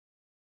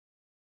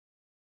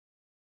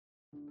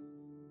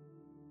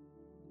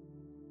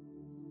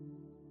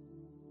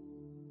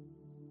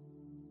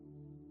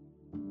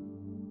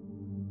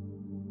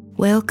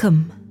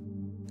Welcome,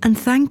 and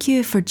thank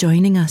you for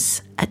joining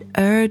us at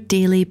Our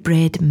Daily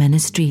Bread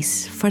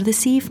Ministries for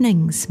this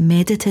evening's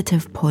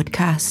meditative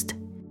podcast.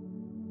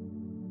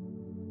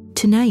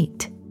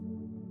 Tonight,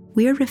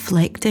 we're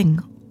reflecting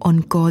on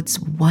God's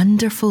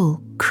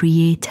wonderful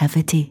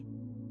creativity.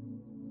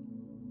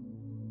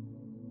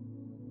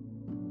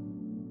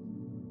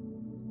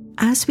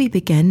 As we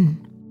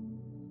begin,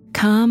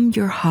 calm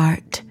your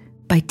heart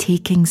by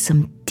taking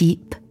some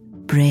deep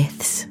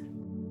breaths.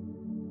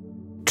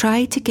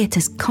 Try to get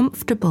as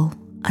comfortable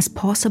as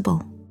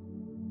possible.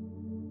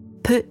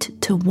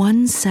 Put to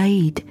one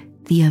side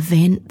the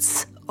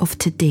events of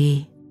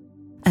today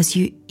as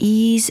you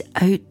ease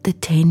out the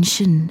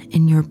tension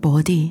in your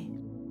body.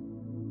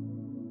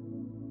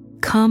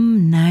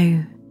 Come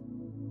now,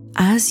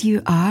 as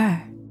you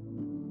are,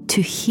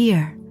 to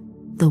hear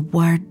the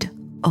word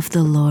of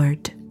the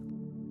Lord.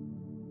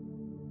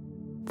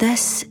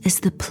 This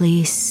is the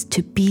place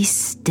to be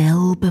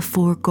still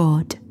before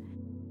God,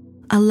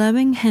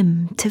 allowing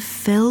Him to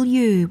fill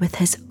you with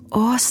His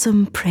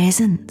awesome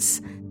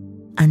presence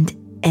and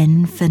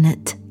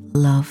infinite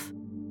love.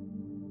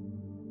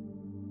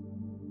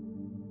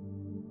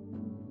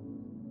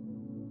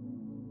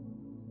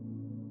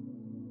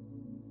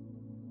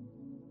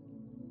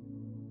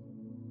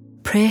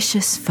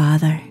 Precious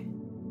Father,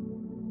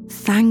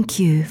 thank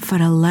you for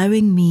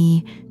allowing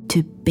me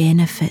to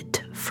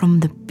benefit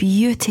from the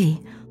beauty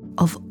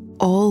of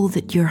all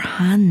that your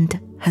hand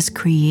has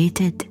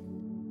created.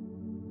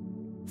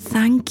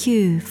 Thank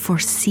you for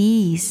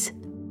seas,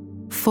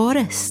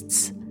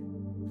 forests,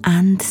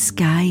 and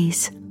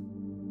skies.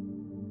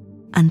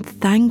 And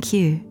thank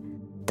you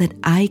that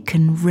I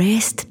can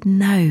rest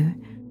now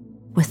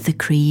with the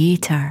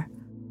Creator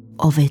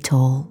of it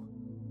all.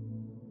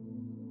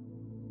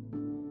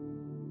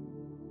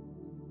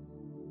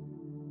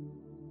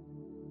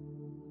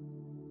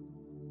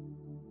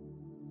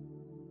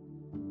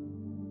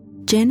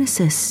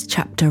 Genesis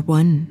chapter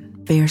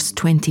 1 verse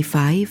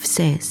 25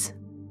 says,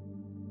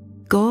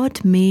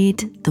 God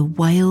made the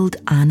wild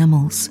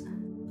animals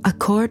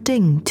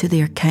according to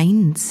their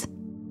kinds,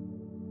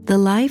 the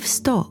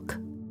livestock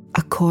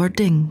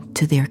according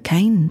to their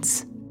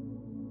kinds,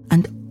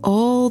 and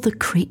all the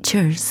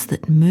creatures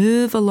that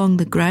move along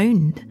the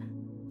ground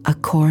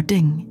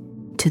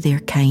according to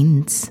their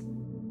kinds.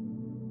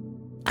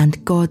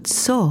 And God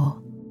saw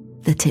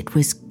that it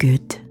was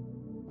good.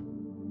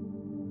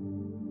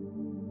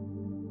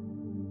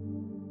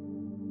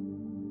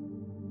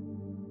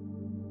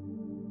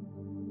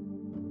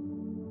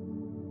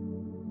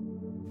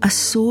 A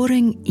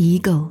soaring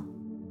eagle,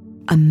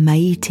 a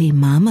mighty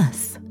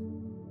mammoth,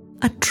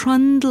 a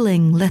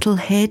trundling little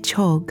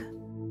hedgehog,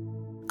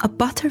 a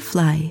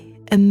butterfly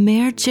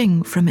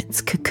emerging from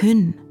its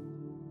cocoon.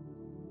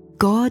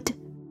 God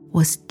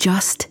was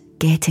just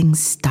getting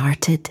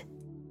started.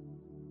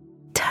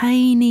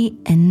 Tiny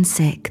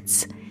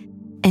insects,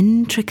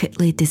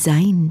 intricately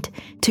designed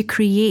to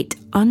create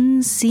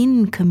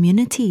unseen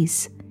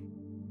communities.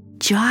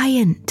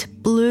 Giant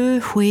blue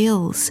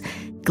whales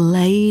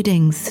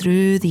gliding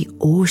through the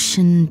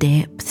ocean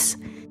depths,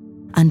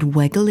 and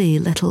wiggly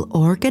little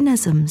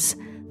organisms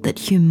that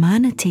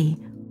humanity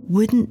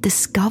wouldn't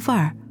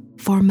discover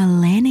for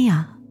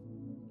millennia.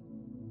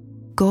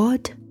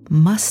 God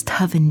must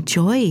have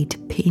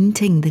enjoyed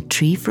painting the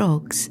tree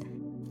frogs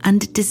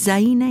and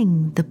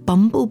designing the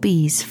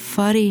bumblebee's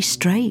furry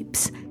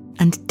stripes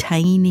and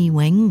tiny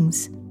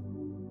wings.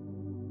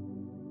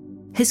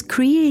 His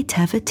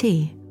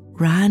creativity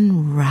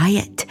ran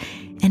riot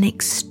in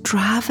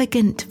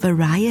extravagant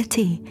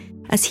variety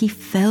as he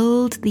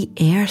filled the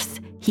earth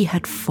he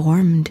had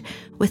formed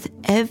with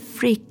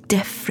every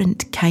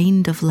different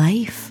kind of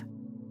life.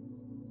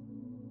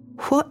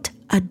 What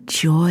a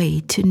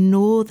joy to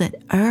know that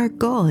our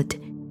God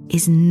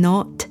is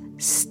not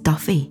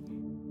stuffy,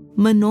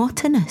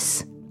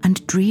 monotonous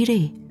and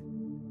dreary,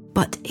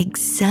 but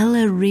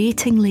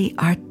exhilaratingly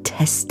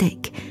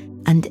artistic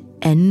and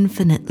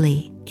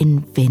infinitely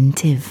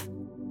inventive.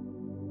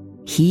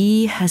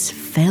 He has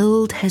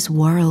filled his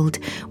world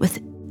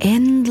with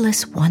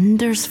endless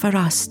wonders for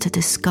us to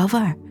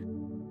discover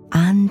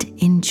and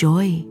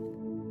enjoy.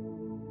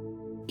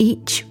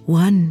 Each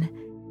one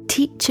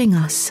teaching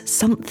us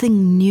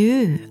something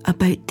new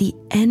about the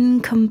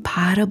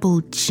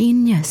incomparable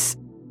genius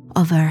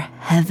of our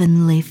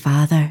Heavenly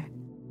Father.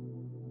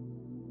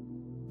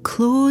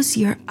 Close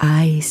your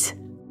eyes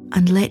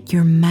and let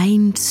your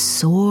mind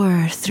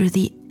soar through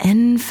the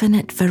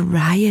infinite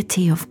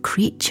variety of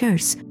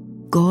creatures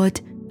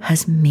God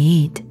has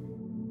made,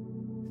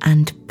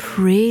 and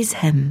praise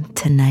Him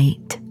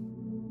tonight.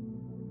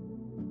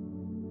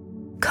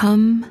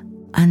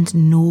 Come and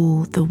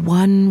know the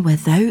one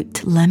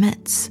without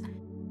limits,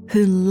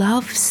 who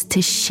loves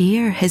to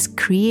share His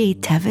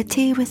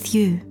creativity with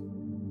you.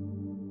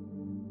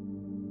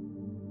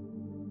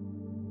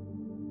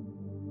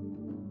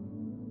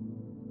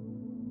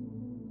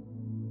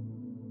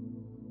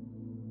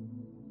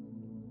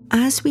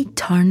 As we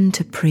turn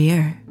to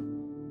prayer,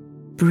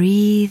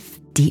 breathe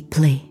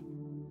deeply,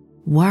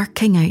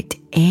 working out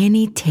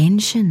any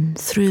tension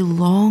through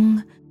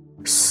long,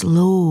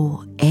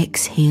 slow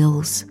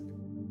exhales.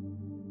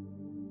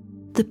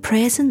 The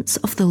presence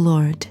of the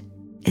Lord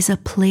is a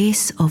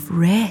place of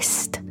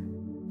rest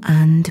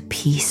and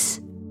peace.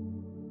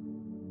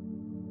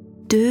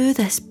 Do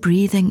this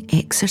breathing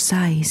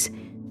exercise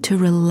to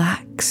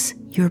relax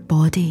your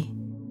body,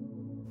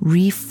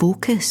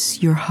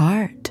 refocus your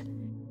heart,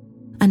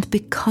 and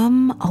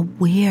become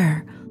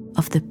aware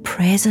of the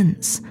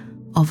presence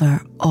of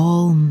our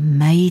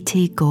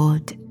Almighty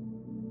God,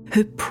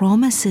 who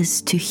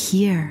promises to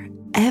hear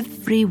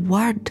every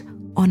word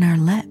on our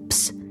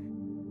lips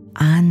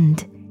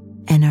and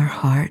in our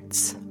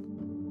hearts.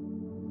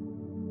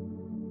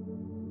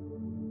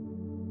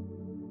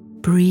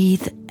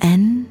 Breathe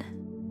in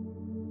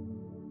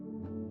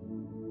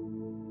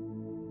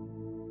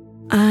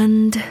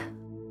and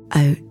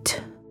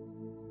out.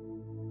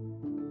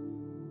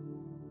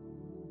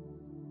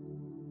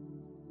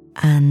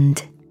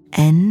 And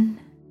in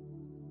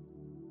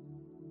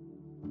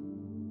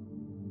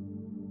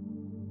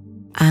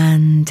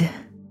and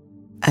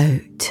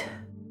out.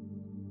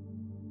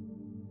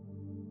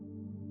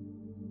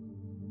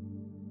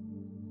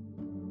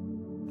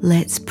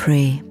 Let's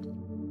pray.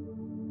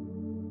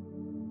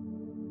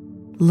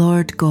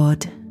 Lord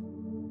God,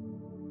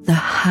 the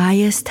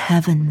highest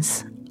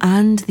heavens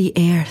and the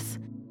earth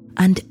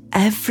and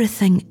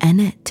everything in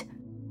it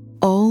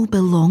all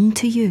belong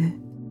to you.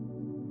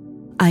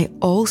 I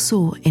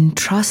also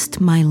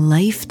entrust my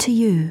life to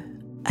you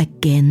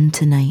again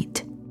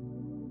tonight.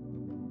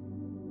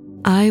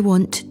 I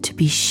want to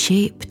be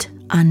shaped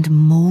and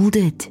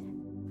moulded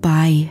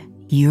by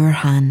your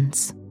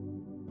hands.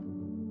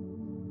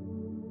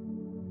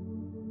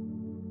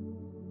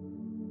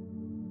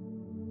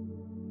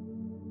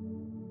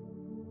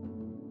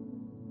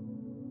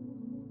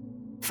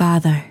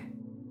 Father,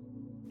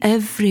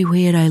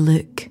 everywhere I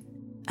look,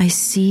 I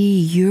see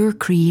your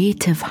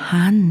creative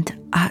hand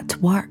at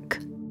work.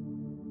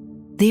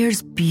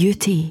 There's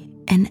beauty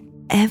in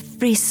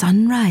every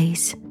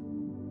sunrise,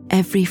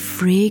 every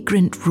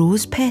fragrant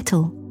rose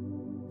petal,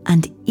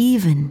 and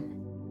even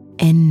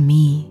in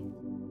me.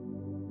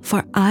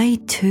 For I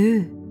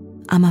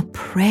too am a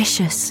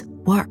precious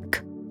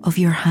work of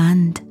your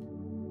hand.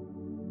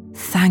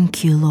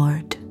 Thank you,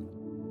 Lord.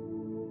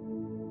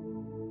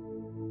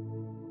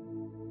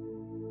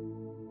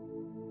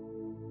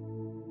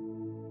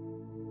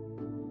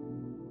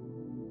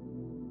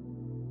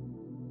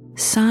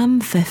 Psalm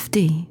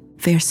 50,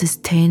 verses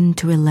 10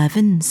 to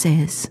 11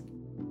 says,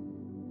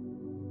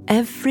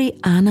 Every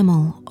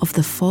animal of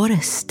the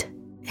forest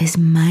is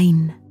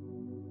mine,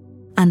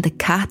 and the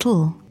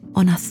cattle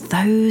on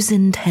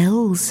 1,000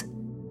 hills.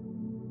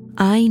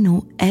 I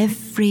know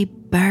every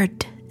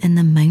bird in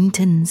the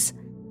mountains,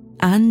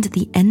 and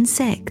the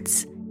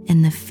insects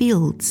in the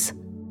fields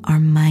are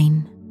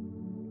mine.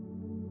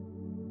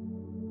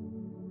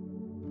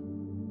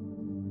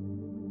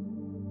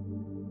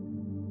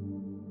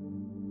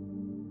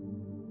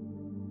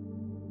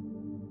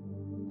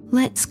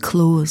 Let's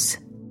close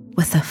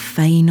with a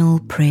final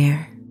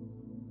prayer.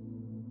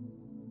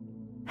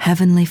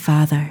 Heavenly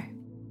Father,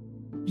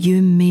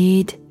 you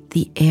made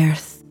the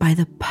earth by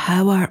the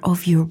power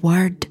of your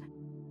word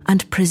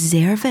and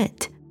preserve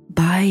it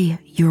by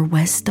your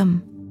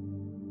wisdom.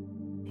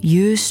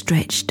 You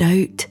stretched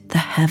out the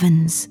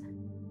heavens,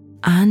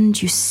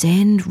 and you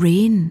send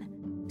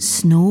rain,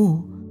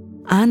 snow,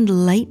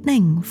 and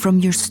lightning from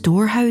your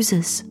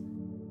storehouses.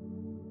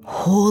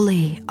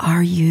 Holy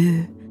are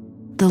you,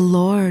 the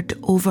Lord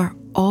over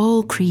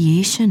all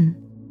creation.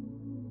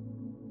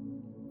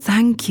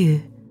 Thank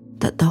you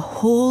that the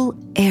whole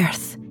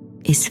earth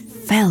is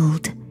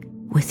filled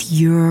with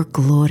your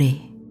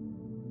glory.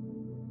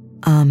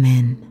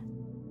 Amen.